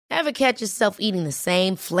Ever catch yourself eating the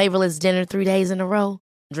same flavorless dinner 3 days in a row?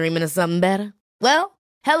 Dreaming of something better? Well,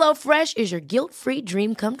 HelloFresh is your guilt-free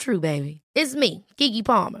dream come true, baby. It's me, Keke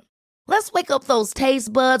Palmer. Let's wake up those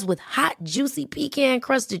taste buds with hot, juicy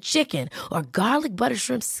pecan-crusted chicken or garlic butter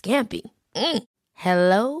shrimp scampi.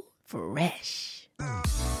 Hello Fresh.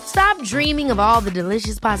 Stop dreaming of all the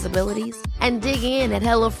delicious possibilities and dig in at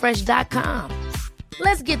HelloFresh.com.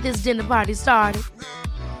 Let's get this dinner party started.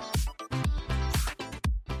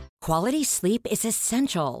 Quality sleep is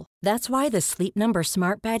essential. That's why the Sleep Number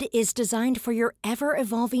Smart Bed is designed for your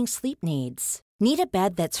ever-evolving sleep needs. Need a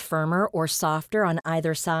bed that's firmer or softer on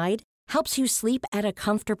either side? Helps you sleep at a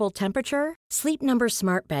comfortable temperature? Sleep Number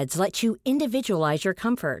Smart Beds let you individualize your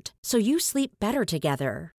comfort, so you sleep better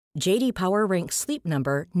together. J.D. Power ranks Sleep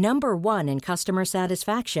Number number 1 in customer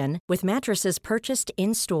satisfaction with mattresses purchased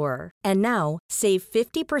in-store. And now, save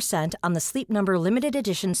 50% on the Sleep Number Limited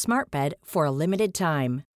Edition Smart Bed for a limited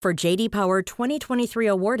time. For J.D. Power 2023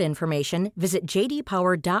 award information, visit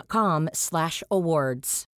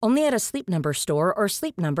jdpower.com/awards. Only at a Sleep Number store or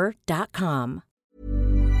sleepnumber.com.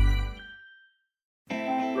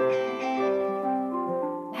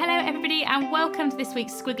 Everybody, and welcome to this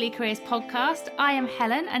week's Squiggly Careers podcast. I am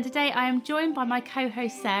Helen, and today I am joined by my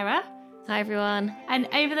co-host Sarah. Hi everyone. And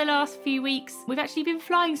over the last few weeks, we've actually been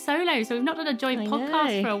flying solo, so we've not done a joint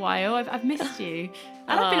podcast for a while. I've missed you,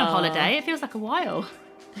 and I've been on holiday. It feels like a while.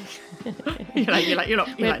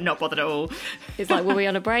 you're not bothered at all. It's like, were we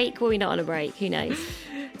on a break? Were we not on a break? Who knows?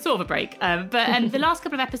 Sort of a break. But the last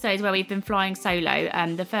couple of episodes where we've been flying solo,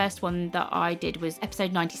 the first one that I did was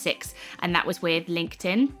episode 96, and that was with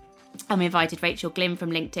LinkedIn. And we invited Rachel Glynn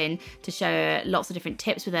from LinkedIn to share lots of different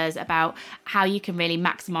tips with us about how you can really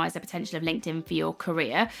maximise the potential of LinkedIn for your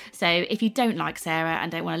career. So if you don't like Sarah and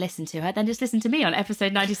don't want to listen to her, then just listen to me on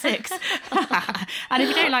episode 96. And if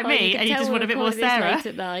you don't like me and you just want a bit more Sarah, late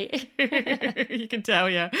at night. You can tell,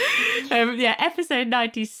 yeah. Episode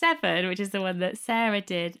 97, which is the one that Sarah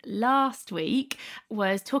did last week,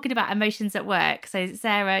 was talking about emotions at work. So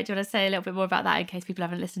Sarah, do you want to say a little bit more about that in case people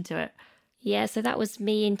haven't listened to it? Yeah, so that was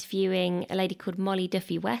me interviewing a lady called Molly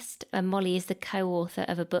Duffy West. And Molly is the co-author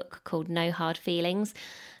of a book called No Hard Feelings.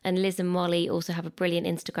 And Liz and Molly also have a brilliant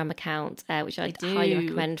Instagram account, which I highly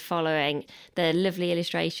recommend following. They're lovely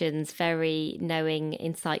illustrations, very knowing,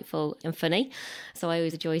 insightful and funny. So I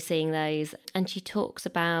always enjoy seeing those. And she talks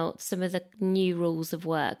about some of the new rules of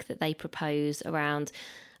work that they propose around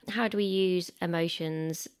how do we use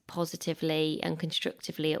emotions positively and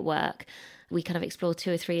constructively at work. We kind of explore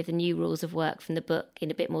 2 or 3 of the new rules of work from the book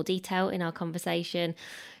in a bit more detail in our conversation.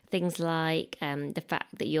 Things like the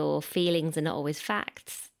fact that your feelings are not always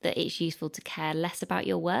facts, that it's useful to care less about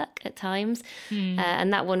your work at times.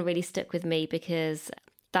 And that one really stuck with me because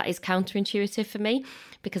that is counterintuitive for me,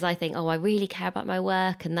 because I think, I really care about my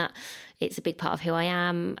work and that it's a big part of who I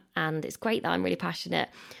am. And it's great that I'm really passionate.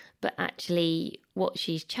 But actually what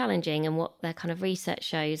she's challenging and what their kind of research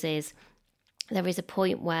shows is there is a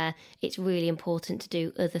point where it's really important to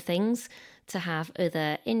do other things, to have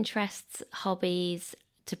other interests, hobbies,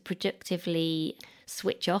 to productively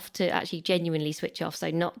switch off, to actually genuinely switch off. So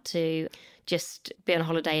not to just be on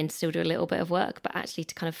holiday and still do a little bit of work, but actually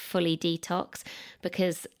to kind of fully detox.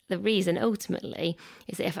 Because the reason ultimately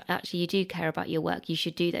is that if actually you do care about your work, you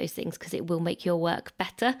should do those things because it will make your work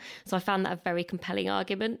better. So I found that a very compelling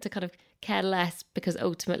argument to kind of care less because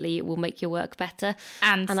ultimately it will make your work better.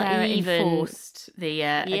 And Sarah enforced the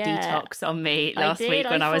a detox on me last week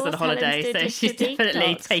when I was on holiday, so she's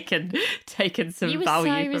definitely taken some value from that. You were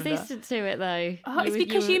so resistant to it though. It's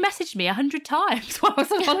because you messaged me 100 times while I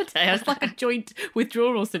was on holiday. I was like a joint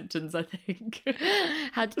withdrawal symptoms, I think.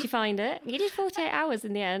 How did you find it? You did 48 hours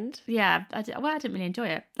in the end. Yeah, I didn't really enjoy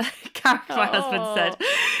it. Gareth, my husband, said.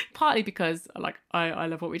 Partly because I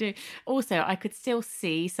love what we do. Also, I could still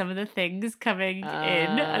see some of the things coming in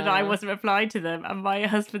and I wasn't replying to them. And my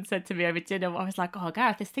husband said to me over dinner, I was like,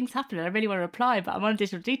 Gareth, this thing's happening. I really want to reply, but I'm on a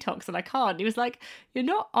digital detox and I can't. He was like, you're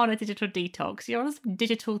not on a digital detox. You're on a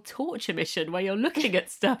digital torture mission where you're looking at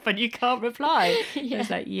stuff and you can't reply. I was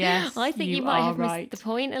like, yes, I think you might have missed the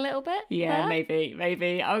point a little bit. Yeah, maybe.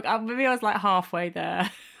 Maybe I was like halfway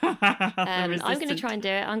there. I'm going to try and do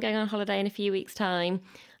it. I'm going on holiday in a few weeks' time.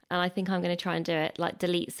 And I think I'm going to try and do it, like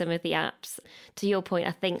delete some of the apps. To your point,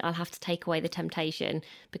 I think I'll have to take away the temptation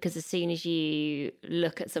because as soon as you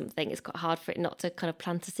look at something, it's quite hard for it not to kind of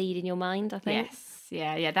plant a seed in your mind, I think.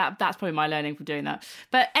 Yeah. That's probably my learning from doing that.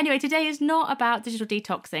 But anyway, today is not about digital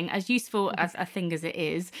detoxing, as useful as a thing as it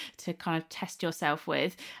is to kind of test yourself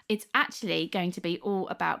with. It's actually going to be all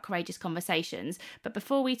about courageous conversations. But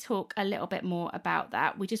before we talk a little bit more about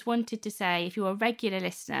that, we just wanted to say, if you're a regular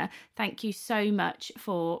listener, thank you so much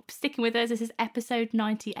for sticking with us. This is episode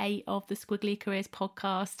 98 of the Squiggly Careers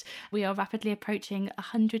podcast. We are rapidly approaching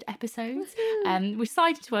 100 episodes. Which is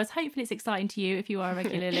exciting to us. Hopefully it's exciting to you if you are a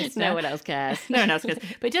regular listener. No one else cares. No one else cares.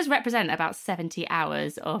 But it does represent about 70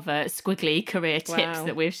 hours of squiggly career tips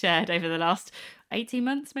that we've shared over the last 18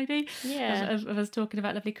 months, maybe, of us talking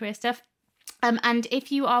about lovely career stuff. And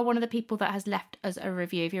if you are one of the people that has left us a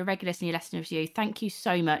review, if you're a regular listener, you left us a review, thank you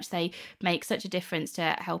so much. They make such a difference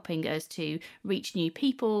to helping us to reach new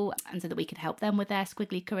people and so that we can help them with their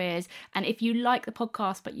squiggly careers. And if you like the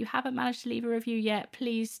podcast but you haven't managed to leave a review yet,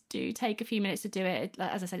 please do take a few minutes to do it.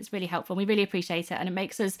 As I said, it's really helpful. We really appreciate it and it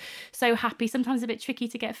makes us so happy. Sometimes a bit tricky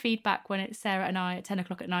to get feedback when it's Sarah and I at 10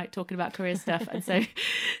 o'clock at night talking about career stuff. And so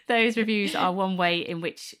those reviews are one way in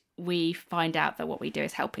which we find out that what we do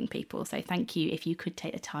is helping people. So thank you. If you could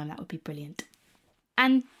take the time, that would be brilliant.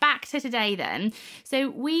 And back to today then. So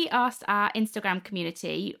we asked our Instagram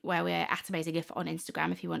community, where we're at Amazing If on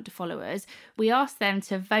Instagram, if you want to follow us, we asked them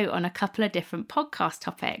to vote on a couple of different podcast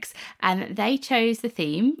topics. And they chose the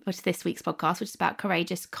theme, which is this week's podcast, which is about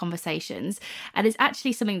courageous conversations. And it's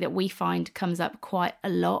actually something that we find comes up quite a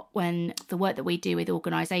lot when the work that we do with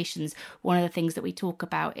organisations. One of the things that we talk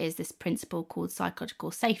about is this principle called psychological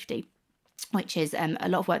safety, which is a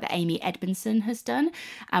lot of work that Amy Edmondson has done.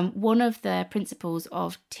 And one of the principles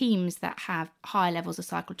of teams that have high levels of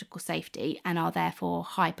psychological safety and are therefore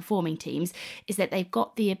high performing teams is that they've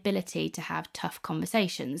got the ability to have tough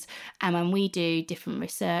conversations. And when we do different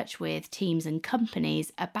research with teams and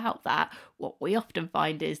companies about that, what we often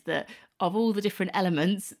find is that of all the different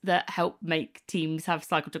elements that help make teams have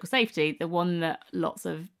psychological safety, the one that lots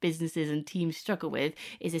of businesses and teams struggle with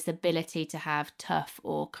is this ability to have tough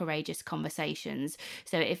or courageous conversations.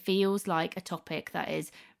 So it feels like a topic that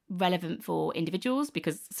is relevant for individuals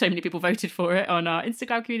because so many people voted for it on our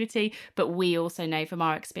Instagram community, but we also know from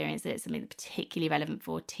our experience that it's something that's particularly relevant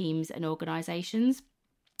for teams and organisations.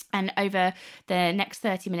 And over the next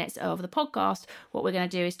 30 minutes of the podcast, what we're going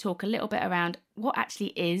to do is talk a little bit around what actually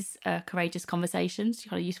is a courageous conversation. It's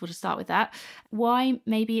kind of useful to start with that. Why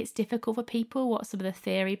maybe it's difficult for people, what's some of the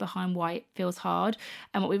theory behind why it feels hard.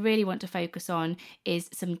 And what we really want to focus on is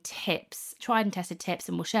some tips, tried and tested tips,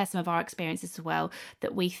 and we'll share some of our experiences as well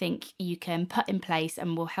that we think you can put in place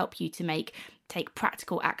and will help you to take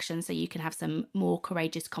practical action so you can have some more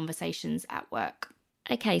courageous conversations at work.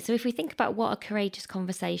 Okay, so if we think about what a courageous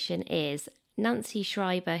conversation is, Nancy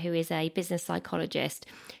Schreiber, who is a business psychologist,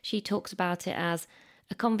 she talks about it as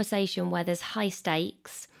a conversation where there's high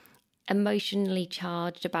stakes, emotionally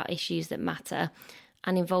charged about issues that matter,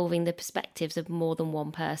 and involving the perspectives of more than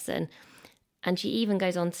one person. And she even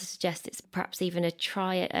goes on to suggest it's perhaps even a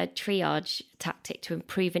triage tactic to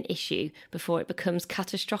improve an issue before it becomes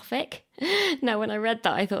catastrophic. Now, when I read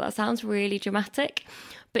that, I thought that sounds really dramatic.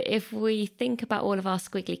 But if we think about all of our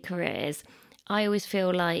squiggly careers, I always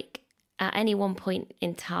feel like at any one point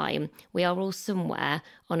in time, we are all somewhere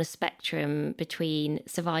on a spectrum between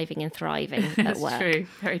surviving and thriving at work. That's true,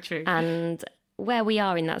 very true. And where we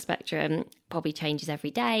are in that spectrum probably changes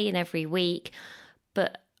every day and every week.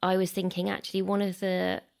 But I was thinking actually one of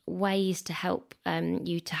the ways to help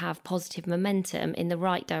you to have positive momentum in the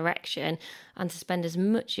right direction and to spend as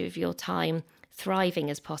much of your time thriving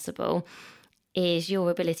as possible is your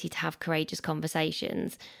ability to have courageous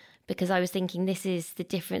conversations. Because I was thinking this is the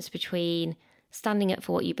difference between standing up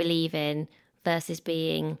for what you believe in versus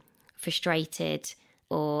being frustrated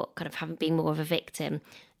or kind of being more of a victim.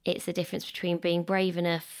 It's the difference between being brave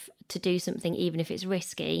enough to do something even if it's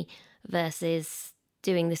risky versus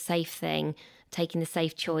doing the safe thing, taking the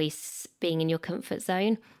safe choice, being in your comfort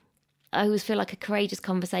zone. I always feel like a courageous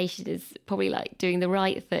conversation is probably like doing the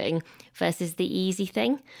right thing versus the easy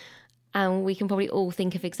thing. And we can probably all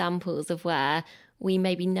think of examples of where we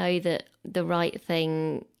maybe know that the right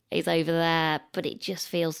thing is over there, but it just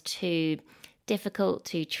feels too difficult,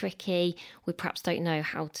 too tricky. We perhaps don't know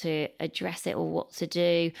how to address it or what to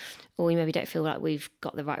do, or we maybe don't feel like we've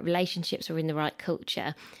got the right relationships or in the right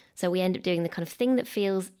culture. So we end up doing the kind of thing that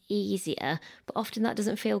feels easier, but often that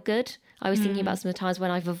doesn't feel good. I was thinking about some of the times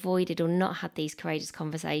when I've avoided or not had these courageous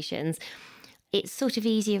conversations. It's sort of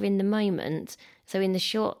easier in the moment. So in the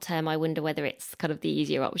short term, I wonder whether it's kind of the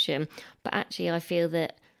easier option. But actually, I feel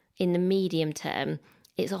that in the medium term,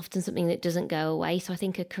 it's often something that doesn't go away. So I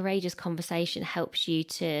think a courageous conversation helps you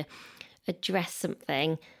to address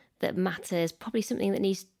something that matters, probably something that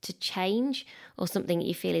needs to change or something that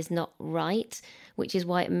you feel is not right, which is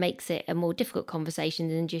why it makes it a more difficult conversation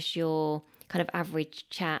than just your kind of average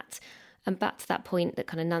chat. And back to that point that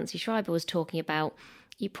kind of Nancy Schreiber was talking about,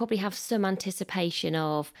 you probably have some anticipation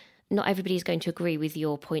of not everybody is going to agree with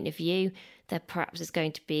your point of view. There perhaps is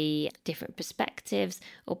going to be different perspectives,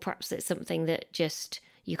 or perhaps it's something that just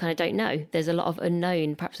you kind of don't know. There's a lot of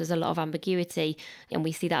unknown, perhaps there's a lot of ambiguity, and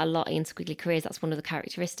we see that a lot in Squiggly Careers. That's one of the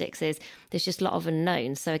characteristics, is there's just a lot of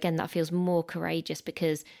unknowns. So again, that feels more courageous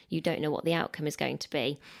because you don't know what the outcome is going to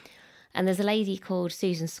be. And there's a lady called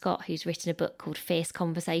Susan Scott who's written a book called Fierce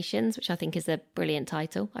Conversations, which I think is a brilliant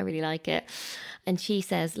title. I really like it. And she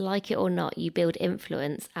says, like it or not, you build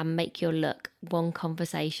influence and make your luck one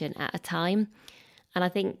conversation at a time. And I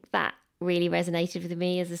think that really resonated with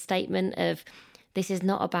me as a statement of, this is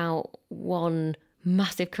not about one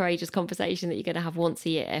massive courageous conversation that you're going to have once a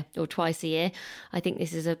year or twice a year. I think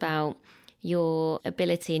this is about your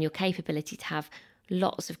ability and your capability to have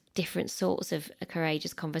lots of different sorts of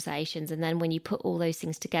courageous conversations. And then when you put all those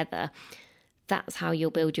things together, that's how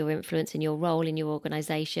you'll build your influence and your role in your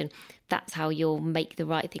organisation. That's how you'll make the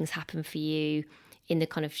right things happen for you in the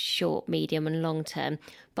kind of short, medium and long term.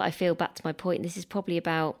 But I feel, back to my point, this is probably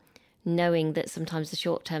about knowing that sometimes the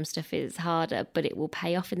short-term stuff is harder, but it will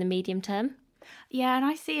pay off in the medium term. Yeah, and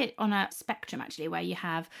I see it on a spectrum, actually, where you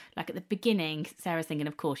have, like, at the beginning, Sarah's thinking,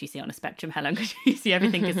 of course, you see it on a spectrum, Helen, because you see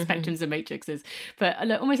everything as spectrums and matrices. But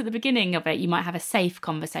almost at the beginning of it, you might have a safe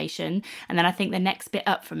conversation. And then I think the next bit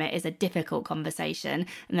up from it is a difficult conversation.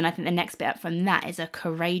 And then I think the next bit up from that is a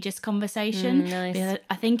courageous conversation. Nice. Because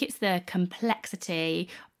I think it's the complexity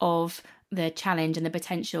of the challenge and the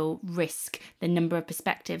potential risk, the number of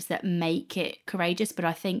perspectives that make it courageous. But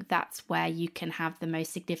I think that's where you can have the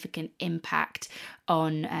most significant impact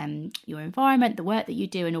on your environment, the work that you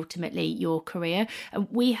do, and ultimately your career. And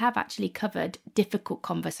we have actually covered difficult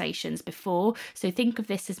conversations before. So think of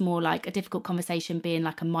this as more like a difficult conversation being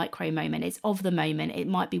like a micro moment. It's of the moment. It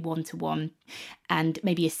might be one-to-one, and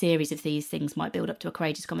maybe a series of these things might build up to a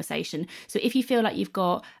courageous conversation. So if you feel like you've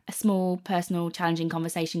got a small, personal, challenging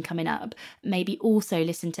conversation coming up, maybe also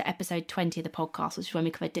listen to episode 20 of the podcast, which is when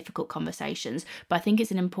we cover difficult conversations. But I think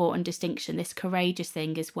it's an important distinction. This courageous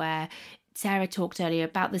thing is where Sarah talked earlier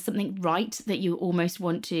about there's something right that you almost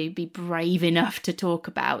want to be brave enough to talk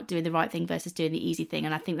about, doing the right thing versus doing the easy thing.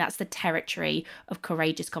 And I think that's the territory of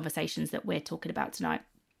courageous conversations that we're talking about tonight.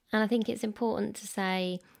 And I think it's important to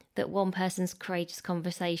say that one person's courageous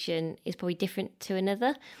conversation is probably different to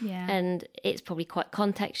another. Yeah. And it's probably quite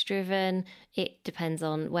context driven. It depends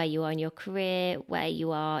on where you are in your career, where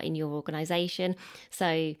you are in your organisation.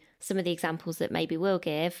 So some of the examples that maybe we'll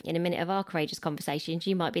give in a minute of our courageous conversations,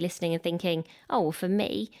 you might be listening and thinking, oh, well, for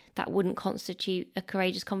me, that wouldn't constitute a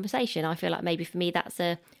courageous conversation. I feel like maybe for me, that's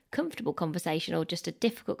a comfortable conversation or just a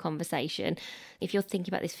difficult conversation. If you're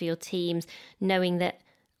thinking about this for your teams, knowing that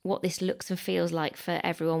what this looks and feels like for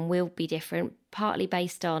everyone will be different, partly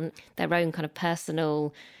based on their own kind of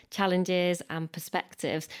personal challenges and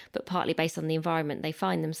perspectives, but partly based on the environment they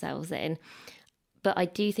find themselves in. But I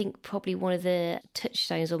do think probably one of the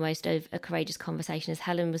touchstones almost of a courageous conversation, as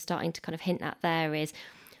Helen was starting to kind of hint at there, is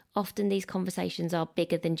often these conversations are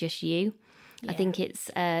bigger than just you. Yeah. I think it's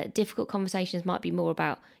difficult conversations might be more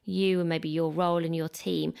about you and maybe your role and your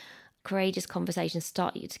team. Courageous conversations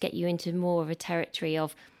start to get you into more of a territory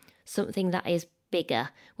of something that is bigger,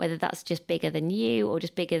 whether that's just bigger than you or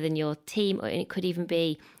just bigger than your team, or it could even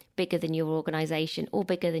be bigger than your organisation or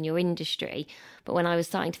bigger than your industry. But when I was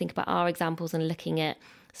starting to think about our examples and looking at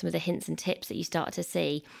some of the hints and tips that you start to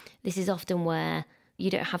see, this is often where you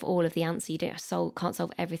don't have all of the answer, you can't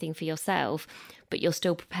solve everything for yourself, but you're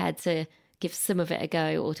still prepared to give some of it a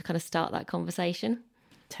go or to kind of start that conversation.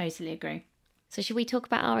 Totally agree. So should we talk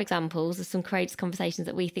about our examples of some courageous conversations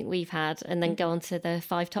that we think we've had and then go on to the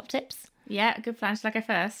 5 top tips? Yeah, good plan. Shall I go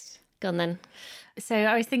first? Go on then. So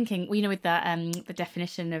I was thinking, with that the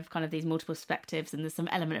definition of kind of these multiple perspectives, and there's some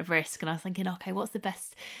element of risk, and I was thinking, okay, what's the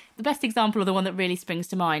best example, or the one that really springs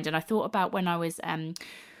to mind? And I thought about when I was at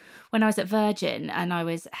Virgin, and I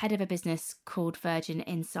was head of a business called Virgin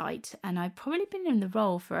Insight, and I'd probably been in the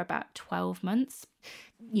role for about 12 months.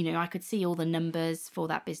 I could see all the numbers for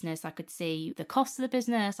that business. I could see the cost of the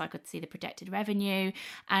business. I could see the projected revenue.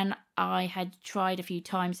 And I had tried a few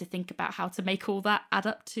times to think about how to make all that add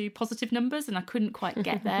up to positive numbers. And I couldn't quite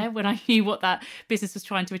get there when I knew what that business was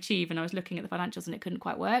trying to achieve. And I was looking at the financials and it couldn't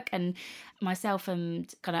quite work. And myself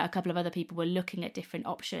and kind of a couple of other people were looking at different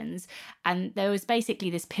options. And there was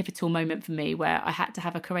basically this pivotal moment for me where I had to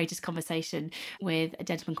have a courageous conversation with a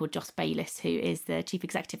gentleman called Joss Bayliss, who is the chief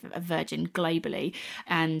executive of Virgin globally. me.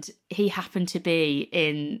 And he happened to be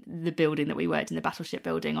in the building that we worked in, the Battleship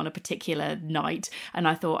building, on a particular night. And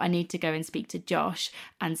I thought, I need to go and speak to Josh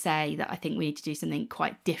and say that I think we need to do something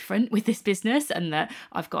quite different with this business, and that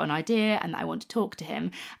I've got an idea and that I want to talk to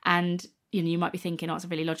him. And you might be thinking, oh, it's a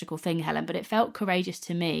really logical thing, Helen, but it felt courageous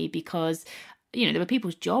to me because, there were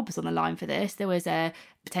people's jobs on the line for this. There was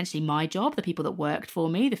potentially my job, the people that worked for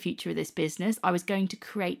me, the future of this business. I was going to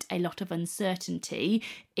create a lot of uncertainty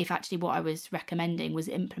if actually what I was recommending was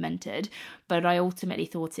implemented. But I ultimately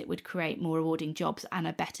thought it would create more rewarding jobs and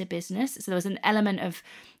a better business. So there was an element of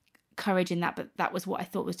courage in that, but that was what I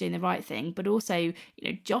thought was doing the right thing. But also,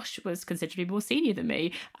 Josh was considerably more senior than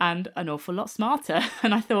me and an awful lot smarter.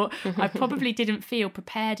 And I thought I probably didn't feel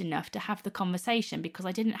prepared enough to have the conversation because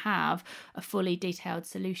I didn't have a fully detailed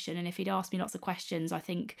solution. And if he'd asked me lots of questions,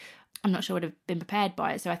 I'm not sure I would have been prepared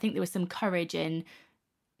by it. So I think there was some courage in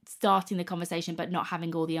starting the conversation but not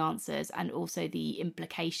having all the answers, and also the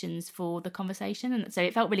implications for the conversation. And so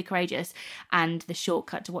it felt really courageous. And the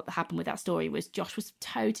shortcut to what happened with that story was Josh was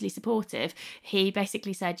totally supportive. He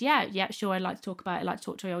basically said, yeah, sure, I'd like to talk about it, I'd like to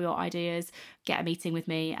talk to all your ideas, get a meeting with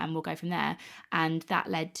me and we'll go from there. And that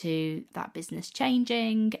led to that business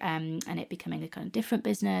changing and it becoming a kind of different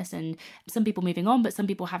business, and some people moving on, but some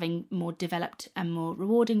people having more developed and more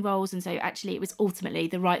rewarding roles. And so actually it was ultimately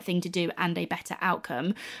the right thing to do and a better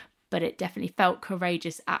outcome. But it definitely felt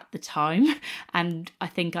courageous at the time. And I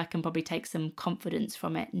think I can probably take some confidence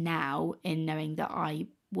from it now in knowing that I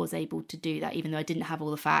was able to do that, even though I didn't have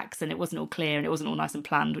all the facts and it wasn't all clear and it wasn't all nice and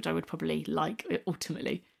planned, which I would probably like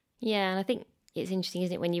ultimately. Yeah, and I think it's interesting,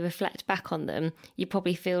 isn't it, when you reflect back on them, you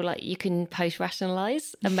probably feel like you can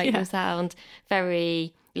post-rationalise and make them sound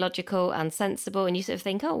very logical and sensible, and you sort of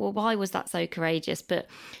think, oh, well, why was that so courageous? But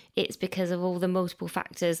it's because of all the multiple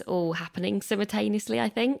factors all happening simultaneously, I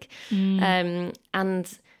think.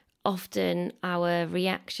 And often our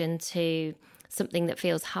reaction to something that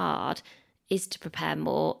feels hard is to prepare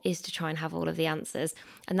more, is to try and have all of the answers.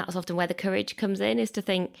 And that's often where the courage comes in, is to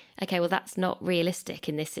think, okay, well, that's not realistic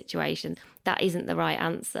in this situation. That isn't the right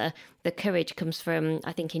answer. The courage comes from,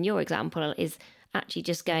 I think in your example, is actually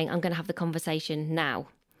just going, I'm going to have the conversation now.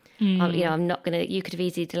 I'm not going to, you could have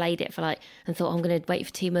easily delayed it and thought, I'm going to wait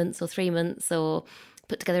for 2 months or 3 months or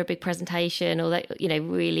put together a big presentation, or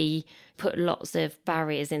really put lots of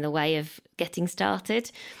barriers in the way of getting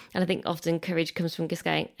started. And I think often courage comes from just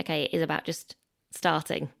going, okay, it is about just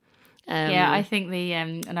starting. I think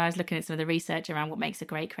and I was looking at some of the research around what makes a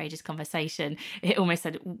great courageous conversation. It almost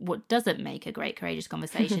said what doesn't make a great courageous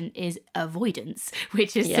conversation is avoidance,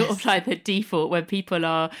 which is sort of like the default, where people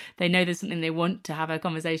they know there's something they want to have a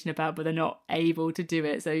conversation about, but they're not able to do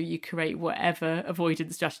it. So you create whatever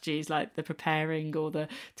avoidance strategies, like the preparing or the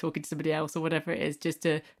talking to somebody else or whatever it is, just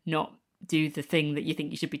to not do the thing that you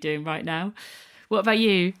think you should be doing right now. What about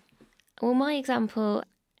you? Well, my example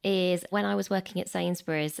is when I was working at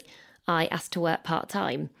Sainsbury's, I asked to work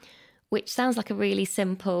part-time, which sounds like a really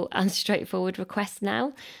simple and straightforward request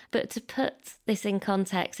now. But to put this in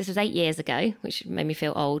context, this was 8 years ago, which made me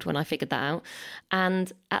feel old when I figured that out.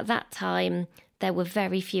 And at that time, there were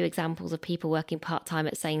very few examples of people working part-time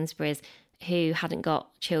at Sainsbury's who hadn't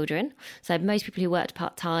got children. So most people who worked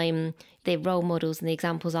part-time, the role models and the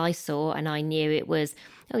examples I saw, and I knew it was,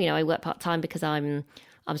 I work part-time because I'm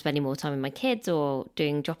spending more time with my kids or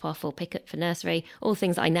doing drop-off or pick-up for nursery, all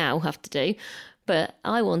things I now have to do. But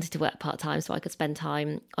I wanted to work part-time so I could spend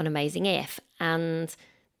time on Amazing If. And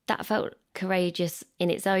that felt courageous in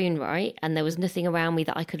its own right. And there was nothing around me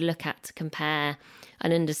that I could look at to compare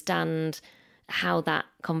and understand how that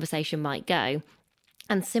conversation might go.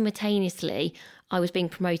 And simultaneously, I was being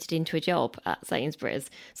promoted into a job at Sainsbury's.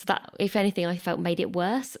 So that, if anything, I felt made it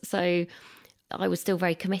worse. So I was still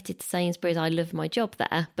very committed to Sainsbury's. I loved my job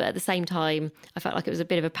there. But at the same time, I felt like it was a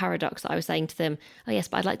bit of a paradox that I was saying to them, oh yes,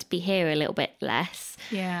 but I'd like to be here a little bit less.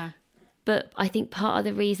 Yeah. But I think part of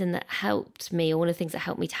the reason that helped me, or one of the things that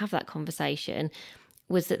helped me to have that conversation,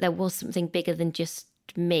 was that there was something bigger than just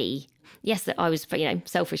me. Yes, that I was,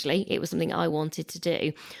 selfishly, it was something I wanted to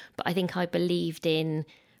do. But I think I believed in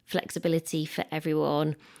flexibility for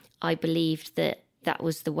everyone. I believed that that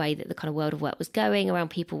was the way that the kind of world of work was going, around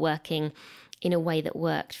people working in a way that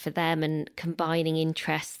worked for them and combining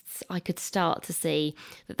interests. I could start to see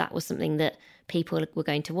that that was something that people were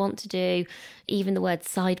going to want to do. Even the word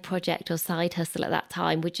side project or side hustle at that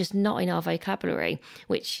time were just not in our vocabulary,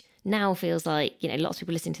 which now feels like, lots of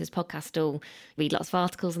people listening to this podcast still read lots of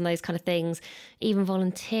articles and those kind of things. Even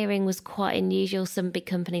volunteering was quite unusual. Some big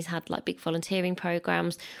companies had big volunteering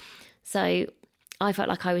programs. So I felt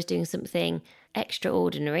like I was doing something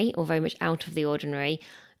extraordinary or very much out of the ordinary,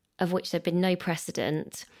 of which there'd been no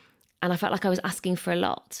precedent. And I felt like I was asking for a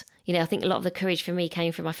lot. You know, I think a lot of the courage for me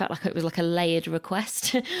came from, I felt like it was like a layered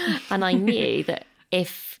request. And I knew that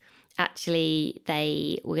if actually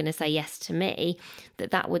they were going to say yes to me,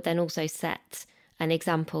 that would then also set an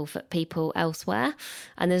example for people elsewhere.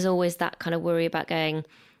 And there's always that kind of worry about going,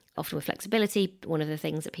 often with flexibility, one of the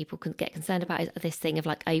things that people can get concerned about is this thing of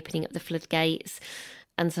like opening up the floodgates.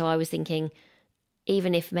 And so I was thinking,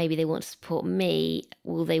 even if maybe they want to support me,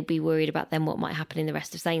 will they be worried about then what might happen in the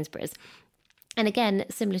rest of Sainsbury's? And again,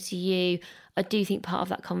 similar to you, I do think part of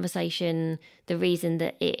that conversation, the reason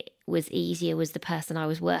that it was easier was the person I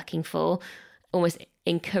was working for almost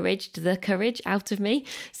encouraged the courage out of me.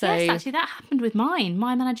 So yes, actually that happened with mine.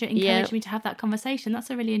 My manager encouraged me to have that conversation. That's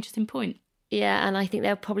a really interesting point. Yeah, and I think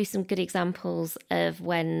there are probably some good examples of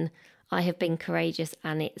when I have been courageous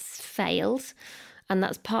and it's failed. And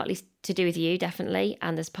that's partly to do with you, definitely.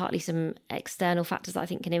 And there's partly some external factors that I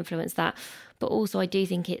think can influence that. But also I do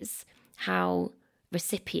think it's how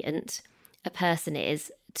recipient a person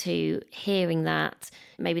is to hearing that.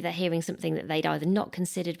 Maybe they're hearing something that they'd either not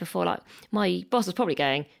considered before. Like my boss was probably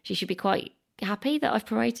going, she should be quite happy that I've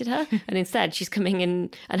promoted her. And instead she's coming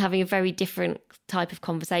in and having a very different type of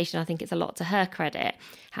conversation. I think it's a lot to her credit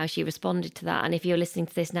how she responded to that. And if you're listening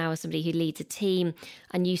to this now as somebody who leads a team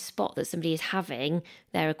and you spot that somebody is having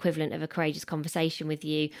their equivalent of a courageous conversation with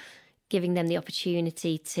you, giving them the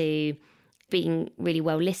opportunity to being really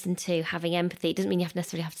well listened to, having empathy, it doesn't mean you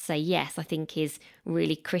necessarily have to say yes, I think is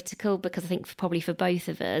really critical, because I think probably for both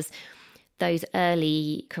of us, those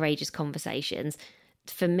early courageous conversations,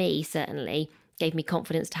 for me certainly, gave me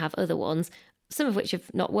confidence to have other ones, some of which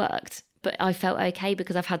have not worked. But I felt okay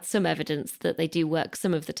because I've had some evidence that they do work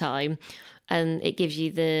some of the time. And it gives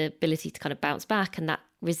you the ability to kind of bounce back and that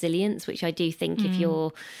resilience, which I do think if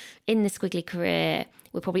you're in the squiggly career,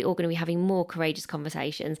 we're probably all going to be having more courageous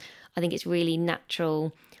conversations. I think it's really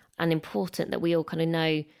natural and important that we all kind of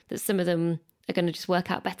know that some of them are going to just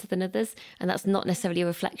work out better than others. And that's not necessarily a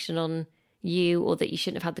reflection on you or that you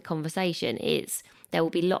shouldn't have had the conversation. It's there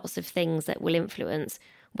will be lots of things that will influence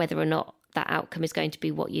whether or not that outcome is going to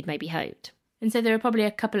be what you'd maybe hoped. And so there are probably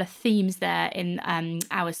a couple of themes there in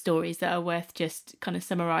our stories that are worth just kind of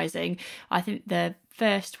summarising. I think the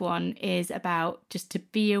first one is about just to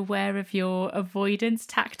be aware of your avoidance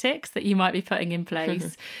tactics that you might be putting in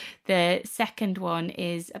place. The second one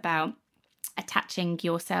is about attaching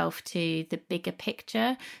yourself to the bigger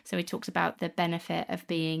picture. So he talks about the benefit of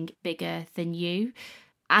being bigger than you.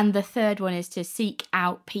 And the third one is to seek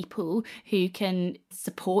out people who can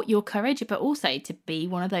support your courage, but also to be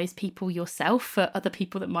one of those people yourself for other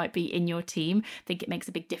people that might be in your team. I think it makes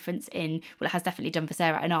a big difference in, well, it has definitely done for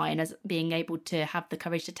Sarah and I, and as being able to have the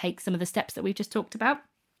courage to take some of the steps that we've just talked about.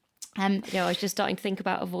 I was just starting to think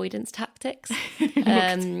about avoidance tactics.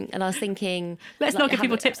 And I was thinking... Let's not give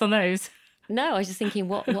people tips on those. No, I was just thinking,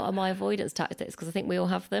 what are my avoidance tactics? Because I think we all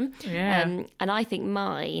have them. Yeah. And I think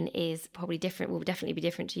mine is probably different, will definitely be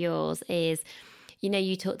different to yours, is,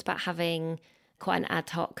 you talked about having quite an ad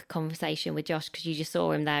hoc conversation with Josh because you just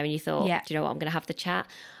saw him there and you thought, do you know what, I'm going to have the chat.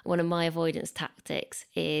 One of my avoidance tactics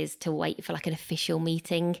is to wait for like an official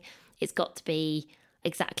meeting. It's got to be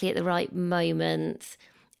exactly at the right moment,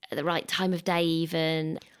 at the right time of day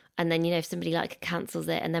even. And then, if somebody like cancels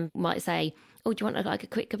it and then might say, oh, do you want like a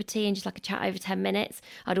quick cup of tea and just like a chat over 10 minutes?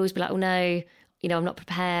 I'd always be like, oh no, I'm not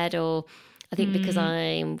prepared. Or I think because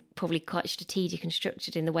I'm probably quite strategic and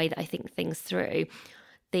structured in the way that I think things through,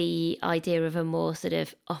 the idea of a more sort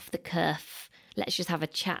of off the cuff, let's just have a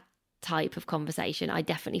chat type of conversation, I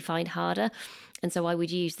definitely find harder. And so I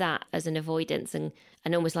would use that as an avoidance and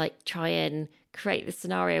almost like try and create this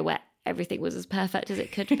scenario where everything was as perfect as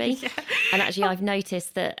it could be. And actually I've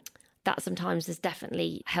noticed that sometimes has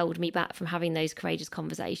definitely held me back from having those courageous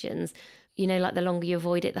conversations. Like the longer you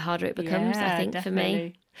avoid it, the harder it becomes, I think, definitely. For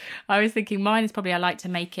me. I was thinking mine is probably I like to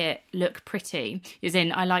make it look pretty. As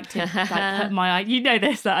in, I like to like, put my,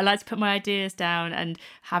 that I like to put my ideas down and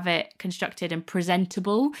have it constructed and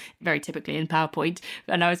presentable, very typically in PowerPoint.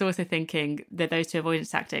 And I was also thinking that those two avoidance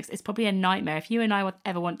tactics, it's probably a nightmare. If you and I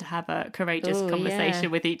ever want to have a courageous conversation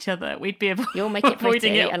with each other, we'd be You'll make it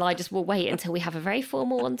pretty and I just will wait until we have a very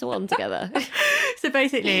formal one-to-one together. So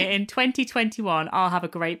basically in 2021, I'll have a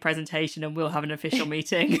great presentation and we'll have an official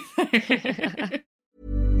meeting.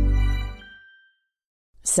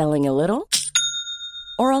 Selling a little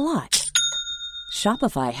or a lot?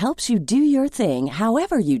 Shopify helps you do your thing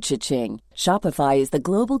however you cha-ching. Shopify is the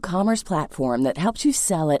global commerce platform that helps you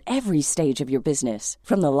sell at every stage of your business.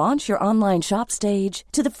 From the launch your online shop stage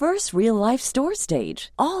to the first real life store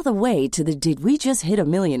stage, all the way to the did we just hit $1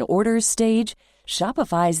 million orders stage.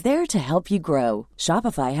 Shopify's there to help you grow.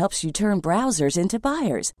 Shopify helps you turn browsers into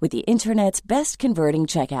buyers with the internet's best converting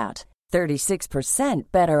checkout.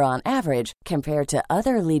 36% better on average compared to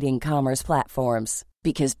other leading commerce platforms.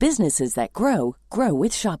 Because businesses that grow, grow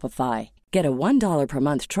with Shopify. Get a $1 per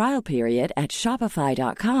month trial period at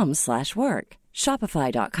shopify.com/work.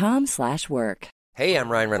 Shopify.com/work. Hey, I'm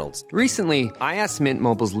Ryan Reynolds. Recently, I asked Mint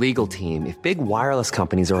Mobile's legal team if big wireless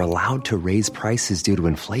companies are allowed to raise prices due to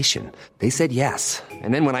inflation. They said yes.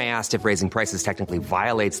 And then when I asked if raising prices technically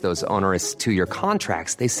violates those onerous two-year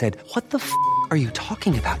contracts, they said, "What the f*** are you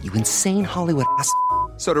talking about, you insane Hollywood ass?"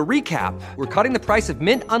 So to recap, we're cutting the price of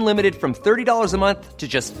Mint Unlimited from $30 a month to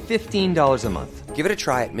just $15 a month. Give it a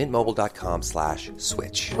try at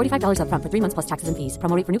mintmobile.com/switch. $45 up front for 3 months plus taxes and fees.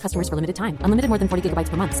 Promo rate for new customers for limited time. Unlimited more than 40 gigabytes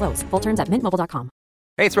per month. Slows full terms at mintmobile.com.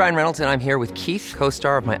 Hey, it's Ryan Reynolds, and I'm here with Keith,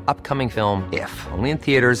 co-star of my upcoming film, If, only in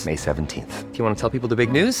theaters May 17th. Do you want to tell people the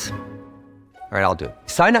big news? All right, I'll do it.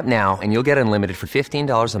 Sign up now and you'll get unlimited for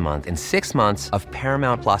 $15 a month and 6 months of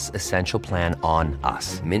Paramount Plus Essential Plan on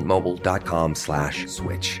us.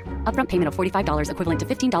 mintmobile.com/switch. Upfront payment of $45 equivalent to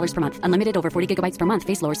 $15 per month. Unlimited over 40 gigabytes per month.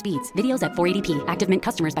 Face lower speeds. Videos at 480p. Active Mint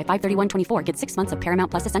customers by 531.24 get 6 months of Paramount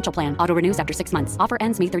Plus Essential Plan. Auto renews after 6 months. Offer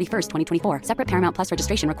ends May 31st, 2024. Separate Paramount Plus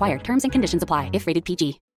registration required. Terms and conditions apply if rated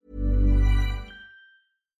PG.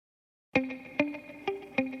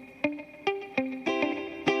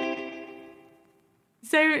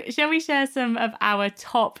 So shall we share some of our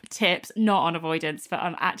top tips, not on avoidance, but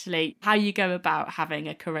on actually how you go about having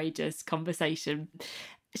a courageous conversation?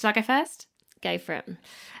 Shall I go first? Go for it.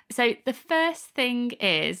 So the first thing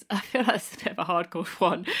is, I feel like it's a bit of a hardcore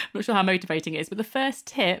one. I'm not sure how motivating it is, but the first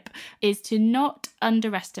tip is to not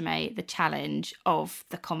underestimate the challenge of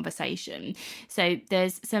the conversation. So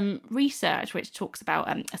there's some research which talks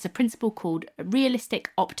about it's a principle called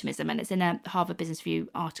realistic optimism, and it's in a Harvard Business Review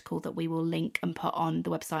article that we will link and put on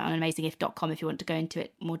the website on amazingif.com if you want to go into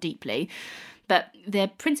it more deeply. But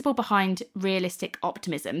the principle behind realistic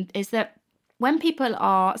optimism is that when people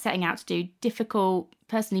are setting out to do difficult,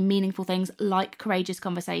 personally meaningful things like courageous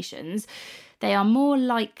conversations, they are more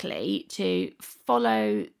likely to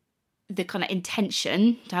follow the kind of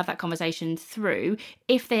intention to have that conversation through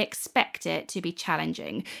if they expect it to be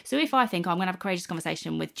challenging. So if I think, I'm going to have a courageous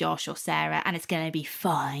conversation with Josh or Sarah and it's going to be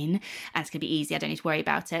fine and it's going to be easy, I don't need to worry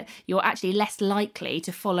about it, you're actually less likely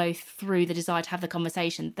to follow through the desire to have the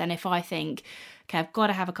conversation than if I think, okay, I've got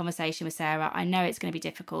to have a conversation with Sarah. I know it's going to be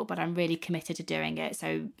difficult, but I'm really committed to doing it.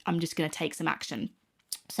 So I'm just going to take some action.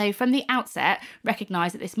 So from the outset,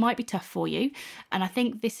 recognise that this might be tough for you. And I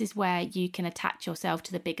think this is where you can attach yourself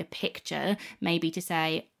to the bigger picture, maybe to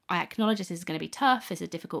say, I acknowledge this is going to be tough, it's a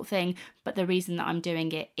difficult thing, but the reason that I'm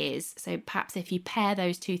doing it is. So perhaps if you pair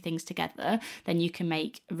those two things together, then you can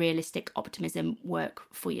make realistic optimism work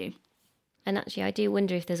for you. And actually, I do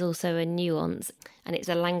wonder if there's also a nuance, and it's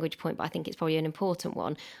a language point, but I think it's probably an important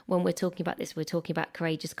one. When we're talking about this, we're talking about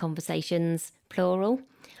courageous conversations, plural.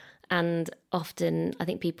 And often I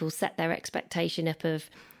think people set their expectation up of,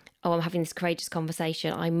 oh, I'm having this courageous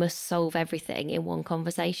conversation, I must solve everything in one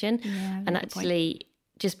conversation. Yeah, and actually,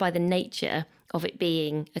 just by the nature of it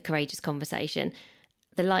being a courageous conversation,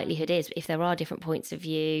 the likelihood is if there are different points of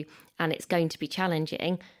view and it's going to be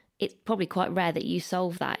challenging, it's probably quite rare that you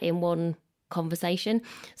solve that in one conversation.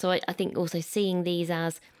 So I think also seeing these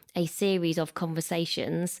as a series of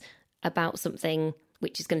conversations about something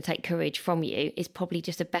which is going to take courage from you is probably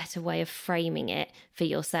just a better way of framing it for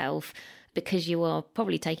yourself, because you are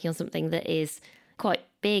probably taking on something that is quite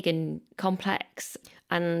big and complex,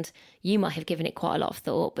 and you might have given it quite a lot of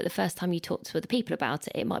thought, but the first time you talk to other people about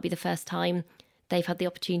it, it might be the first time they've had the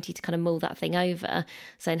opportunity to kind of mull that thing over.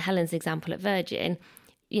 So in Helen's example at Virgin,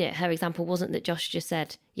 you know, her example wasn't that Josh just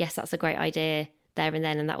said, yes, that's a great idea there and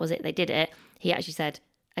then, and that was it, they did it. He actually said,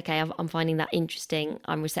 okay, I'm finding that interesting,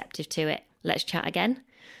 I'm receptive to it, let's chat again.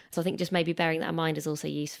 So I think just maybe bearing that in mind is also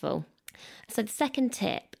useful. So the second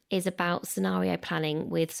tip is about scenario planning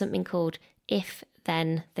with something called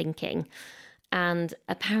if-then thinking. And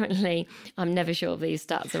apparently, I'm never sure if these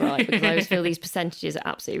stats are right, because I always feel these percentages are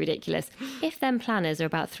absolutely ridiculous. If-then planners are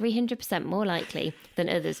about 300% more likely than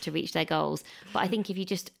others to reach their goals. But I think if you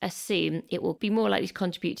just assume, it will be more likely to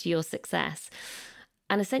contribute to your success.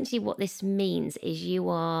 And essentially what this means is you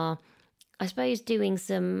are, I suppose, doing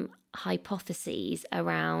some hypotheses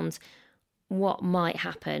around what might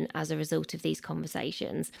happen as a result of these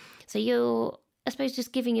conversations. So you're, I suppose,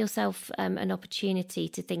 just giving yourself an opportunity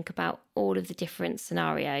to think about all of the different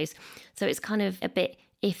scenarios. So it's kind of a bit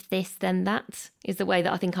if this, then that is the way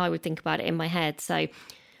that I think I would think about it in my head. So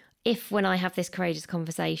if when I have this courageous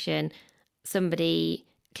conversation, somebody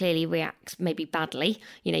clearly reacts maybe badly,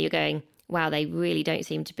 you know, you're going, wow, they really don't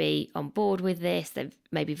seem to be on board with this, they're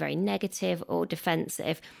maybe very negative or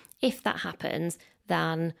defensive. If that happens,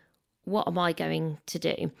 then what am I going to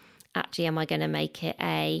do? Actually, am I going to make it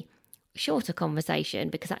a shorter conversation?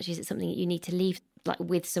 Because actually, is it something that you need to leave like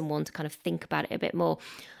with someone to kind of think about it a bit more?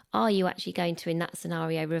 Are you actually going to, in that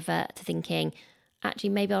scenario, revert to thinking, actually,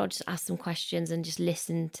 maybe I'll just ask some questions and just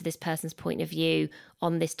listen to this person's point of view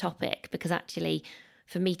on this topic? Because actually,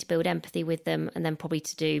 for me to build empathy with them and then probably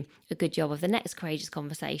to do a good job of the next courageous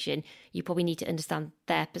conversation, you probably need to understand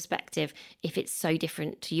their perspective if it's so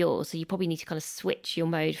different to yours. So you probably need to kind of switch your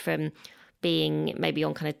mode from being maybe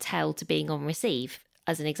on kind of tell to being on receive,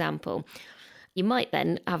 as an example. You might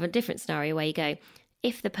then have a different scenario where you go,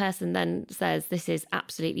 if the person then says, this is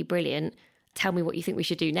absolutely brilliant, tell me what you think we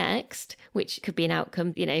should do next, which could be an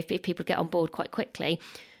outcome, you know, if people get on board quite quickly,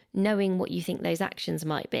 knowing what you think those actions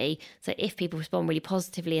might be. So if people respond really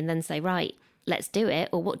positively and then say, right, let's do it,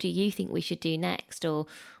 or what do you think we should do next, or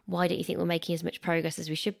why don't you think we're making as much progress as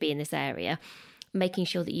we should be in this area, making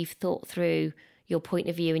sure that you've thought through your point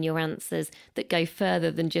of view and your answers that go further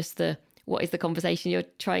than just the what is the conversation you're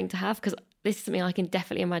trying to have. Because this is something I can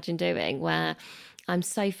definitely imagine doing, where I'm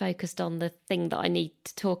so focused on the thing that I need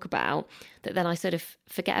to talk about that then I sort of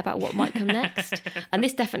forget about what might come next. And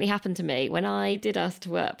this definitely happened to me when I did ask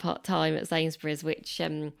to work part-time at Sainsbury's, which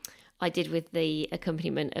I did with the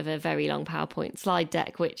accompaniment of a very long PowerPoint slide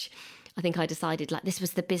deck, which I think I decided like this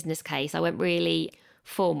was the business case. I went really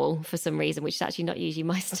formal for some reason, which is actually not usually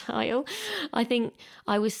my style. I think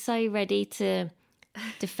I was so ready to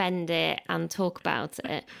defend it and talk about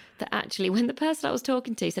it that actually when the person I was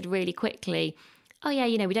talking to said really quickly, oh yeah,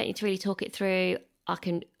 you know, we don't need to really talk it through. I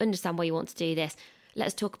can understand why you want to do this.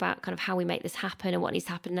 Let's talk about kind of how we make this happen and what needs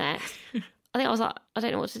to happen next. I think I was like, I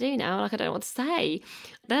don't know what to do now. Like, I don't know what to say.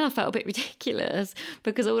 Then I felt a bit ridiculous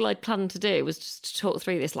because all I'd planned to do was just to talk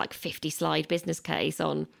through this like 50 slide business case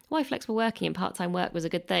on why flexible working and part-time work was a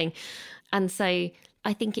good thing. And so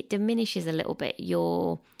I think it diminishes a little bit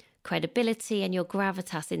your credibility and your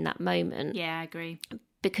gravitas in that moment. Yeah, I agree.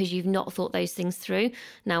 Because you've not thought those things through.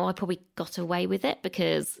 Now, I probably got away with it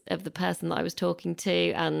because of the person that I was talking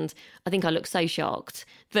to. And I think I looked so shocked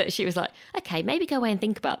that she was like, okay, maybe go away and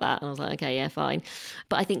think about that. And I was like, okay, yeah, fine.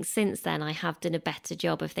 But I think since then, I have done a better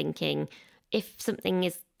job of thinking, if something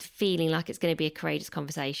is feeling like it's going to be a courageous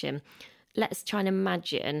conversation, let's try and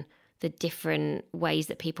imagine the different ways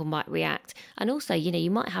that people might react. And also, you know,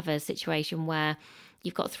 you might have a situation where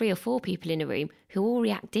you've got 3 or 4 people in a room who all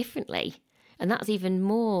react differently. And that's even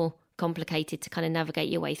more complicated to kind of navigate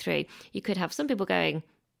your way through. You could have some people going,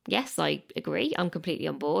 yes, I agree, I'm completely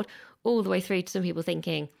on board, all the way through to some people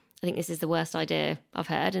thinking, I think this is the worst idea I've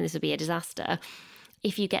heard and this will be a disaster.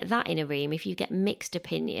 If you get that in a room, if you get mixed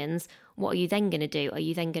opinions, what are you then going to do? Are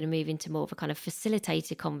you then going to move into more of a kind of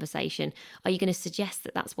facilitated conversation? Are you going to suggest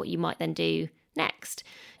that that's what you might then do next?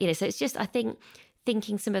 You know, so it's just, I think,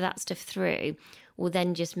 thinking some of that stuff through will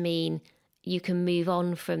then just mean you can move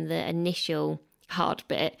on from the initial hard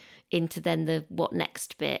bit into then the what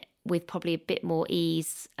next bit with probably a bit more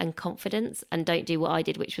ease and confidence, and don't do what I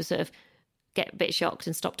did, which was sort of get a bit shocked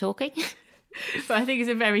and stop talking. But I think it's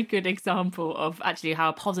a very good example of actually how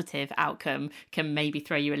a positive outcome can maybe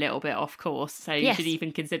throw you a little bit off course. So you should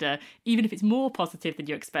even consider, even if it's more positive than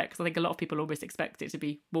you expect, because I think a lot of people almost expect it to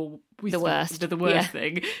be more the worst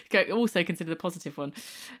thing. Also consider the positive one.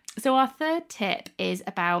 So our third tip is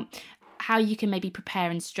about how you can maybe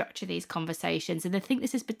prepare and structure these conversations. And I think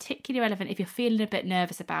this is particularly relevant if you're feeling a bit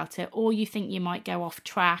nervous about it, or you think you might go off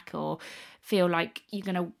track, or feel like you're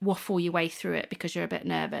going to waffle your way through it because you're a bit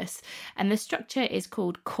nervous. And the structure is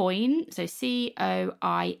called COIN, so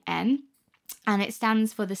COIN. And it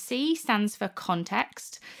stands for, the C stands for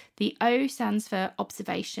context, the O stands for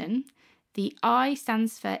observation, the I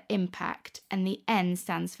stands for impact, and the N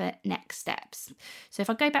stands for next steps. So if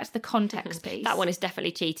I go back to the context piece... That one is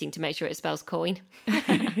definitely cheating to make sure it spells coin.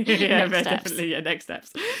 Yeah, definitely, next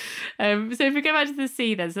steps. So if we go back to the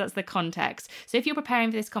C then, so that's the context. So if you're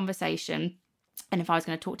preparing for this conversation, and if I was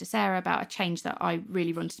going to talk to Sarah about a change that I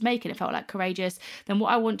really wanted to make and it felt like courageous, then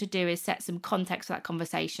what I want to do is set some context for that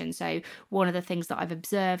conversation. So one of the things that I've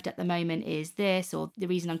observed at the moment is this, or the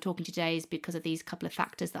reason I'm talking today is because of these couple of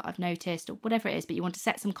factors that I've noticed, or whatever it is, but you want to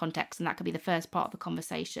set some context, and that could be the first part of the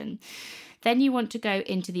conversation. Then you want to go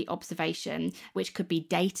into the observation, which could be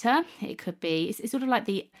data. It could be, it's sort of like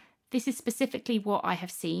this is specifically what I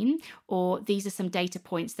have seen, or these are some data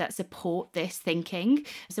points that support this thinking.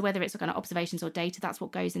 So whether it's kind of observations or data, that's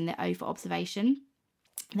what goes in the O for observation.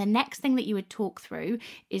 The next thing that you would talk through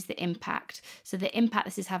is the impact. So the impact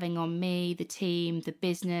this is having on me, the team, the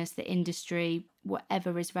business, the industry,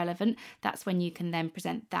 whatever is relevant. That's when you can then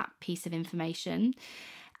present that piece of information.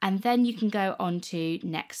 And then you can go on to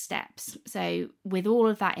next steps. So with all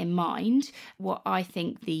of that in mind, what I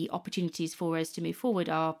think the opportunities for us to move forward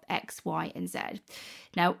are X, Y, and Z.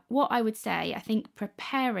 Now, what I would say, I think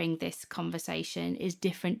preparing this conversation is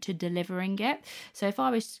different to delivering it. So if I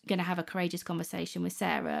was going to have a courageous conversation with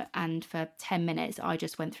Sarah and for 10 minutes, I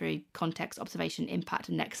just went through context, observation, impact,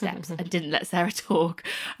 and next steps and didn't let Sarah talk,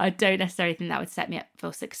 I don't necessarily think that would set me up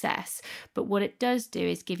for success. But what it does do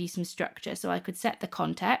is give you some structure. So I could set the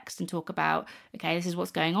context and talk about, okay, this is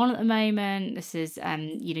what's going on at the moment. This is,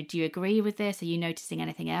 do you agree with this? Are you noticing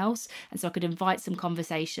anything else? And so I could invite some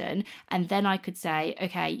conversation, and then I could say,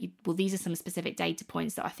 okay, well, these are some specific data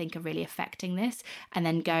points that I think are really affecting this. And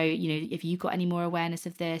then go, if you've got any more awareness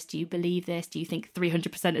of this, do you believe this? Do you think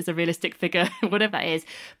 300% is a realistic figure? Whatever that is.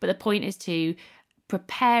 But the point is to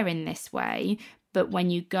prepare in this way. But when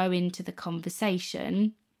you go into the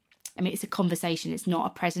conversation, it's a conversation, it's not a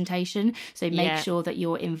presentation. So make sure that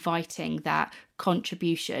you're inviting that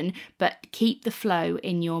contribution, but keep the flow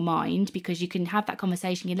in your mind, because you can have that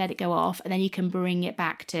conversation, you let it go off, and then you can bring it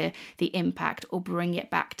back to the impact or bring it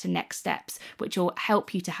back to next steps, which will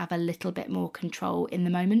help you to have a little bit more control in the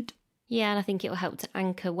moment. Yeah, and I think it will help to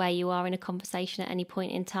anchor where you are in a conversation at any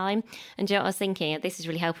point in time. And do you know what I was thinking? This is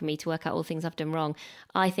really helping me to work out all things I've done wrong.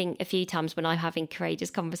 I think a few times when I'm having courageous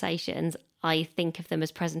conversations, I think of them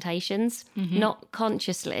as presentations, not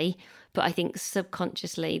consciously, but I think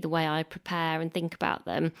subconsciously, the way I prepare and think about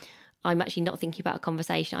them, I'm actually not thinking about a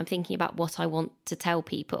conversation. I'm thinking about what I want to tell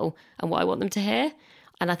people and what I want them to hear.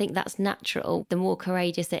 And I think that's natural. The more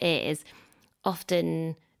courageous it is,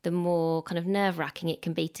 often the more kind of nerve-wracking it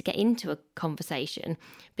can be to get into a conversation,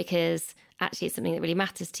 because actually it's something that really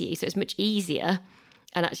matters to you. So it's much easier.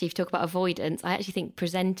 And actually, if you talk about avoidance, I actually think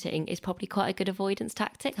presenting is probably quite a good avoidance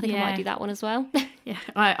tactic. I think I might do that one as well. Yeah,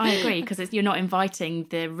 I agree, because you're not inviting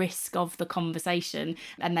the risk of the conversation.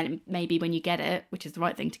 And then maybe when you get it, which is the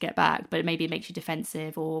right thing to get back, but maybe it makes you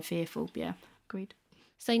defensive or fearful. Yeah, agreed.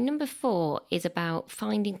 So number 4 is about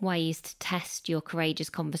finding ways to test your courageous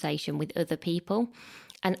conversation with other people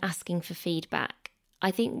and asking for feedback.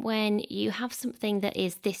 I think when you have something that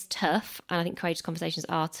is this tough, and I think courageous conversations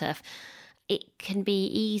are tough, it can be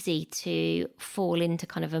easy to fall into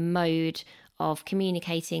kind of a mode of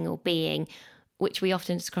communicating or being, which we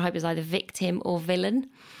often describe as either victim or villain.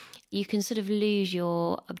 You can sort of lose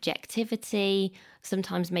your objectivity,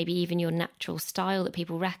 sometimes maybe even your natural style that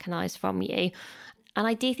people recognise from you. And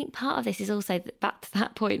I do think part of this is also back to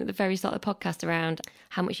that point at the very start of the podcast around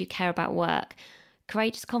how much you care about work.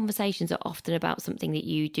 Courageous conversations are often about something that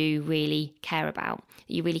you do really care about.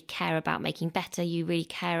 You really care about making better. You really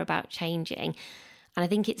care about changing. And I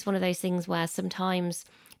think it's one of those things where sometimes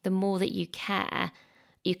the more that you care,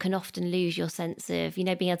 you can often lose your sense of, being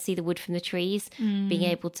able to see the wood from the trees, being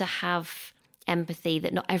able to have empathy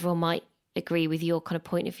that not everyone might agree with your kind of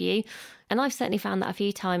point of view. And I've certainly found that a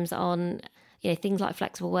few times on, things like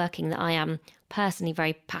flexible working that I am personally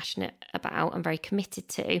very passionate about and very committed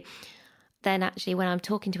to. Then actually when I'm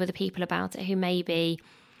talking to other people about it who maybe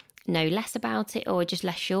know less about it or are just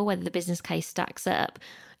less sure whether the business case stacks up,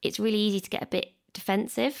 it's really easy to get a bit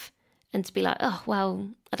defensive and to be like, oh, well,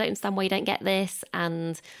 I don't understand why you don't get this,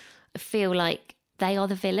 and feel like they are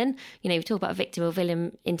the villain. We talk about a victim or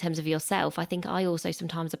villain in terms of yourself. I think I also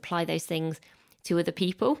sometimes apply those things to other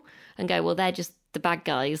people and go, well, they're just the bad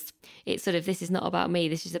guys. It's sort of, this is not about me,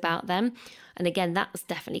 this is about them. And again, that's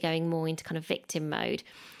definitely going more into kind of victim mode.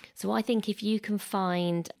 So I think if you can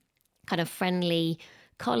find kind of friendly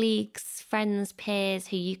colleagues, friends, peers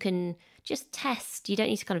who you can just test, you don't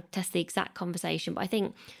need to kind of test the exact conversation, but I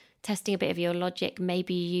think testing a bit of your logic,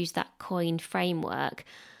 maybe you use that coined framework,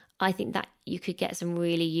 I think that you could get some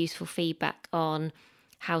really useful feedback on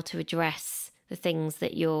how to address the things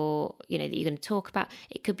that you're going to talk about.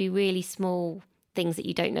 It could be really small things that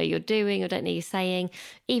you don't know you're doing or don't know you're saying.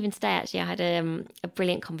 Even today, actually, I had a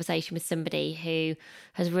brilliant conversation with somebody who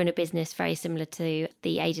has run a business very similar to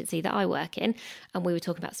the agency that I work in. And we were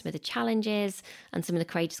talking about some of the challenges and some of the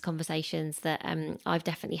courageous conversations that I've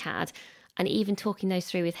definitely had. And even talking those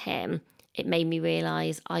through with him, it made me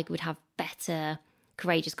realise I would have better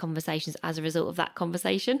courageous conversations as a result of that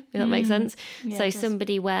conversation, if that makes sense. Yeah, so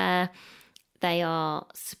somebody where they are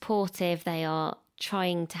supportive, they are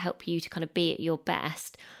trying to help you to kind of be at your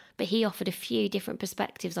best. But he offered a few different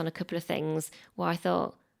perspectives on a couple of things where I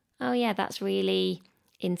thought, oh yeah, that's really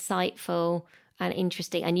insightful and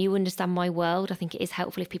interesting and you understand my world. I think it is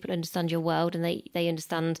helpful if people understand your world and they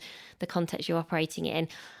understand the context you're operating in.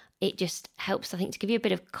 It just helps, I think, to give you a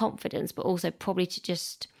bit of confidence, but also probably to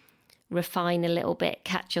just refine a little bit,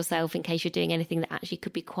 catch yourself in case you're doing anything that actually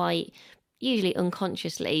could be quite, usually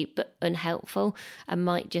unconsciously, but unhelpful and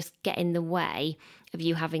might just get in the way of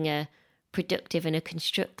you having a productive and a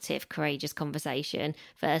constructive, courageous conversation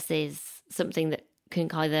versus something that can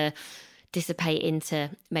either dissipate into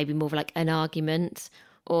maybe more of like an argument,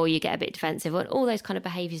 or you get a bit defensive, or all those kind of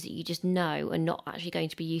behaviours that you just know are not actually going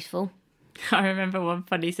to be useful. I remember one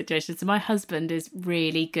funny situation. So my husband is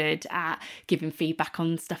really good at giving feedback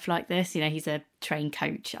on stuff like this. You know, he's a trained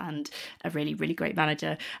coach and a really, really great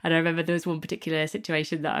manager. And I remember there was one particular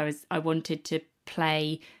situation that I wanted to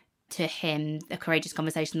play to him, a courageous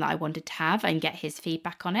conversation that I wanted to have and get his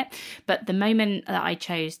feedback on it. But the moment that I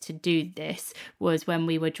chose to do this was when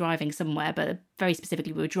we were driving somewhere, but very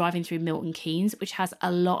specifically we were driving through Milton Keynes, which has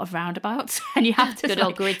a lot of roundabouts, and you have to good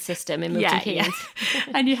old grid system in Milton Keynes. Yeah.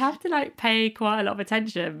 And you have to like pay quite a lot of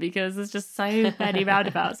attention because there's just so many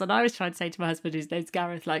roundabouts. And I was trying to say to my husband, whose name's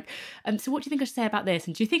Gareth, like, so what do you think I should say about this?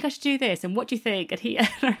 And do you think I should do this? And what do you think? And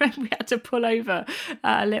I remember we had to pull over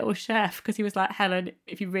a little chef because he was like, Helen,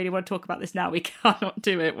 if you really want to talk about this now, we cannot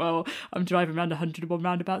do it while I'm driving around 101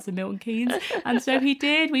 roundabouts in Milton Keynes. And so he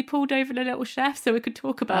did. We pulled over the little chef so we could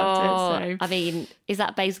talk about it. So I mean, is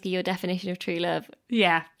that basically your definition of true love?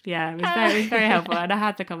 Yeah, it was very helpful, and I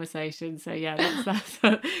had the conversation. So yeah, that's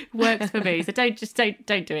what works for me. So don't do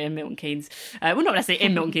it in Milton Keynes. Well, not necessarily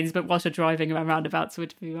in Milton Keynes, but whilst you're driving around roundabouts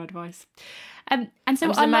would be my advice. And so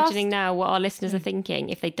I'm just imagining now what our listeners are thinking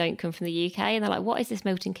if they don't come from the UK and they're like, what is this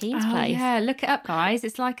Milton Keynes place? Yeah, look it up, guys.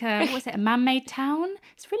 It's like a man-made town?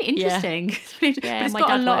 It's really interesting. Yeah. But it's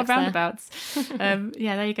got a lot of roundabouts.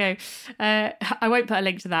 Yeah, there you go. I won't put a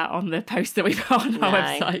link to that on the post that we put on our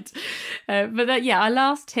website. Our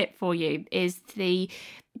last tip for you is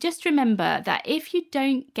just remember that if you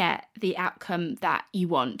don't get the outcome that you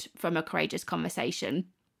want from a courageous conversation,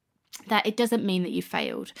 that it doesn't mean that you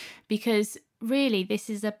failed, because really this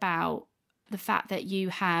is about the fact that you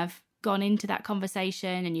have gone into that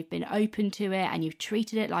conversation and you've been open to it and you've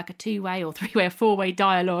treated it like a 2-way or 3-way or 4-way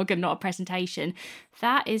dialogue and not a presentation.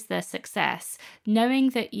 That is the success. Knowing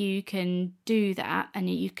that you can do that and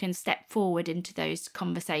you can step forward into those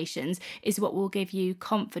conversations is what will give you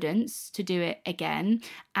confidence to do it again.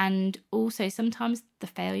 And also sometimes the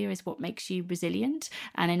failure is what makes you resilient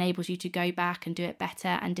and enables you to go back and do it better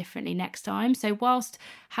and differently next time. So whilst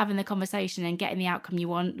having the conversation and getting the outcome you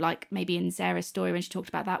want, like maybe in Sarah's story when she talked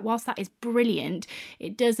about that, whilst that is brilliant,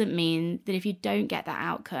 it doesn't mean that if you don't get that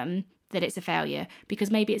outcome that it's a failure,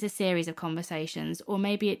 because maybe it's a series of conversations, or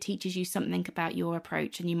maybe it teaches you something about your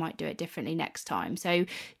approach and you might do it differently next time. So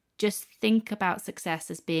just think about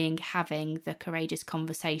success as being having the courageous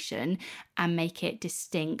conversation and make it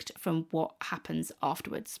distinct from what happens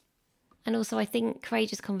afterwards. And also I think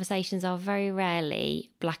courageous conversations are very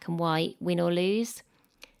rarely black and white, win or lose.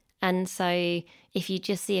 And so if you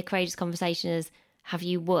just see a courageous conversation as have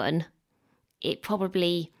you won, it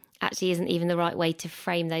probably actually isn't even the right way to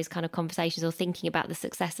frame those kind of conversations or thinking about the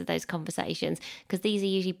success of those conversations, because these are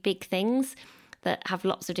usually big things that have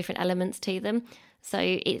lots of different elements to them. So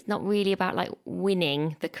it's not really about like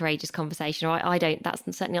winning the courageous conversation, or I don't, that's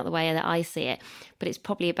certainly not the way that I see it, but it's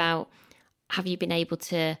probably about have you been able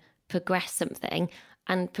to progress something,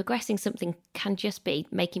 and progressing something can just be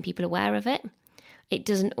making people aware of it. It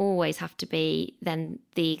doesn't always have to be then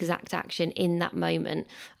the exact action in that moment.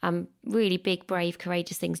 Really big, brave,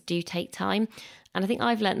 courageous things do take time. And I think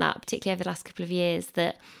I've learned that particularly over the last couple of years,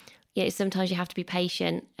 that sometimes you have to be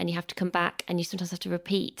patient and you have to come back and you sometimes have to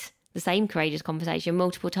repeat the same courageous conversation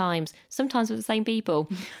multiple times, sometimes with the same people.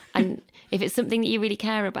 And if it's something that you really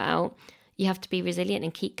care about, you have to be resilient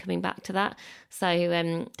and keep coming back to that.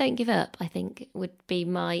 So don't give up, I think, would be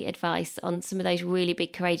my advice on some of those really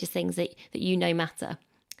big, courageous things that matter.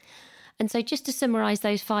 And so just to summarise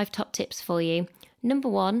those 5 top tips for you. Number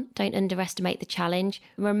 1, don't underestimate the challenge.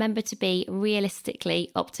 Remember to be realistically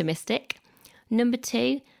optimistic. Number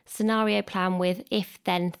 2, scenario plan with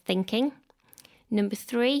if-then thinking. Number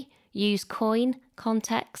 3, use COIN,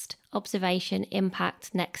 context, observation,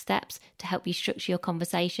 impact, next steps to help you structure your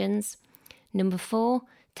conversations. Number 4,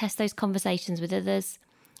 test those conversations with others.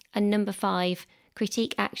 And number 5,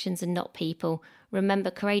 critique actions and not people.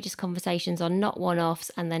 Remember, courageous conversations are not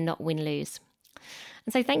one-offs and they're not win-lose.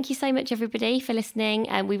 And so thank you so much, everybody, for listening.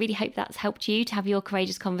 And we really hope that's helped you to have your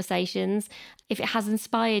courageous conversations. If it has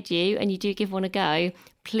inspired you and you do give one a go,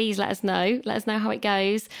 please let us know. Let us know how it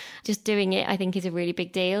goes. Just doing it, I think, is a really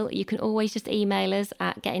big deal. You can always just email us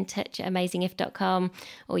at getintouch@amazingif.com,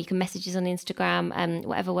 or you can message us on Instagram,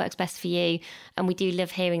 whatever works best for you. And we do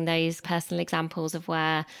love hearing those personal examples of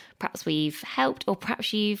where perhaps we've helped, or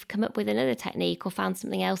perhaps you've come up with another technique or found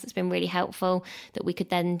something else that's been really helpful that we could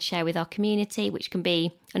then share with our community, which can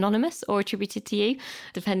be anonymous or attributed to you,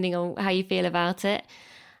 depending on how you feel about it.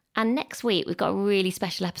 And next week, we've got a really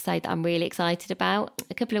special episode that I'm really excited about.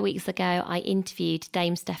 A couple of weeks ago, I interviewed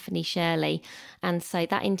Dame Stephanie Shirley. And so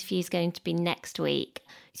that interview is going to be next week.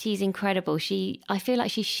 She's incredible. I feel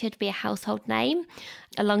like she should be a household name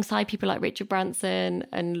alongside people like Richard Branson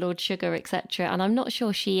and Lord Sugar, etc. And I'm not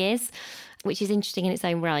sure she is, which is interesting in its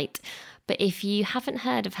own right. But if you haven't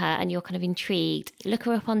heard of her and you're kind of intrigued, look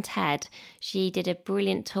her up on TED. She did a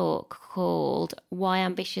brilliant talk called Why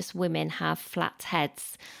Ambitious Women Have Flat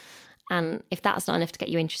Heads. And if that's not enough to get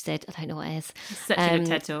you interested, I don't know what is. Such a good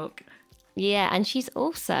TED talk. Yeah, and she's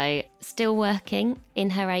also still working in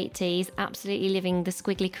her 80s, absolutely living the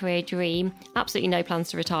squiggly career dream. Absolutely no plans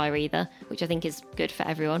to retire either, which I think is good for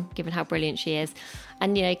everyone, given how brilliant she is.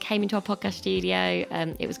 And, came into our podcast studio.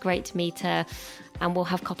 It was great to meet her. And we'll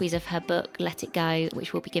have copies of her book, Let It Go,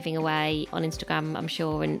 which we'll be giving away on Instagram, I'm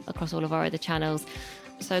sure, and across all of our other channels.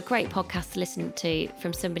 So a great podcast to listen to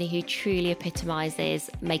from somebody who truly epitomises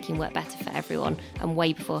making work better for everyone and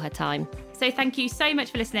way before her time. So thank you so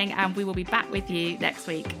much for listening, and we will be back with you next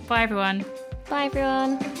week. Bye, everyone. Bye,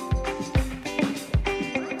 everyone.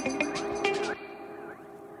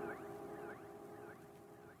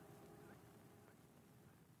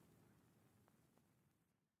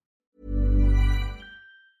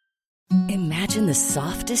 Imagine the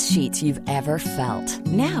softest sheets you've ever felt.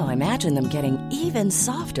 Now imagine them getting even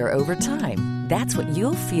softer over time. That's what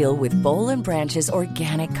you'll feel with Boll & Branch's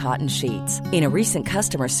organic cotton sheets. In a recent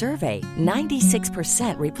customer survey,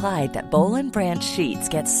 96% replied that Boll & Branch sheets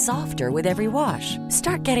get softer with every wash.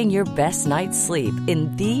 Start getting your best night's sleep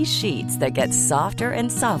in these sheets that get softer and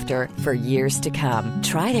softer for years to come.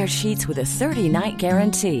 Try their sheets with a 30-night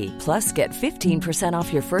guarantee. Plus, get 15%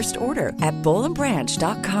 off your first order at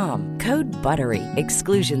bollandbranch.com. Code BUTTERY.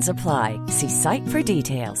 Exclusions apply. See site for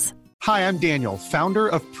details. Hi, I'm Daniel, founder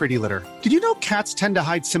of Pretty Litter. Did you know cats tend to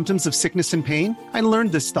hide symptoms of sickness and pain? I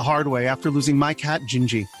learned this the hard way after losing my cat,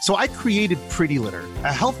 Gingy. So I created Pretty Litter,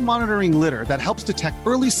 a health monitoring litter that helps detect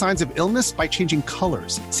early signs of illness by changing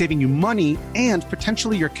colors, saving you money and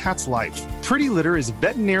potentially your cat's life. Pretty Litter is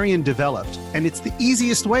veterinarian developed, and it's the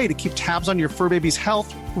easiest way to keep tabs on your fur baby's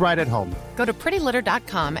health right at home. Go to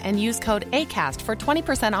prettylitter.com and use code ACAST for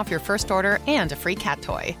 20% off your first order and a free cat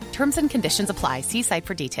toy. Terms and conditions apply. See site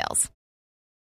for details.